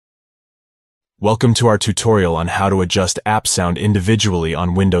Welcome to our tutorial on how to adjust app sound individually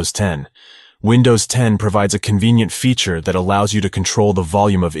on Windows 10. Windows 10 provides a convenient feature that allows you to control the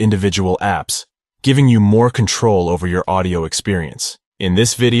volume of individual apps, giving you more control over your audio experience. In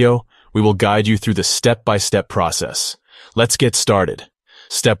this video, we will guide you through the step-by-step process. Let's get started.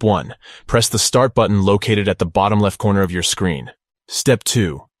 Step 1. Press the Start button located at the bottom left corner of your screen. Step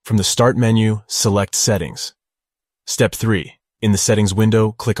 2. From the Start menu, select Settings. Step 3. In the Settings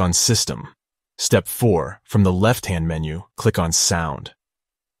window, click on System. Step 4. From the left-hand menu, click on Sound.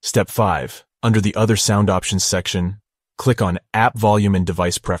 Step 5. Under the Other Sound Options section, click on App Volume and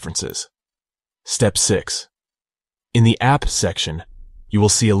Device Preferences. Step 6. In the App section, you will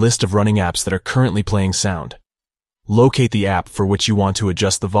see a list of running apps that are currently playing sound. Locate the app for which you want to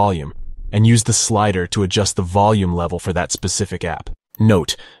adjust the volume, and use the slider to adjust the volume level for that specific app.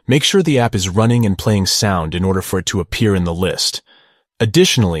 Note, make sure the app is running and playing sound in order for it to appear in the list.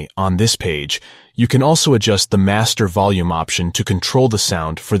 Additionally, on this page, you can also adjust the master volume option to control the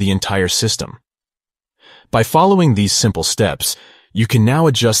sound for the entire system. By following these simple steps, you can now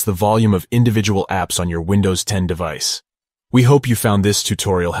adjust the volume of individual apps on your Windows 10 device. We hope you found this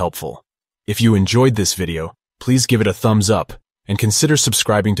tutorial helpful. If you enjoyed this video, please give it a thumbs up and consider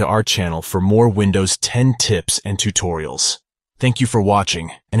subscribing to our channel for more Windows 10 tips and tutorials. Thank you for watching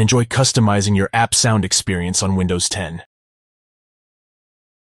and enjoy customizing your app sound experience on Windows 10.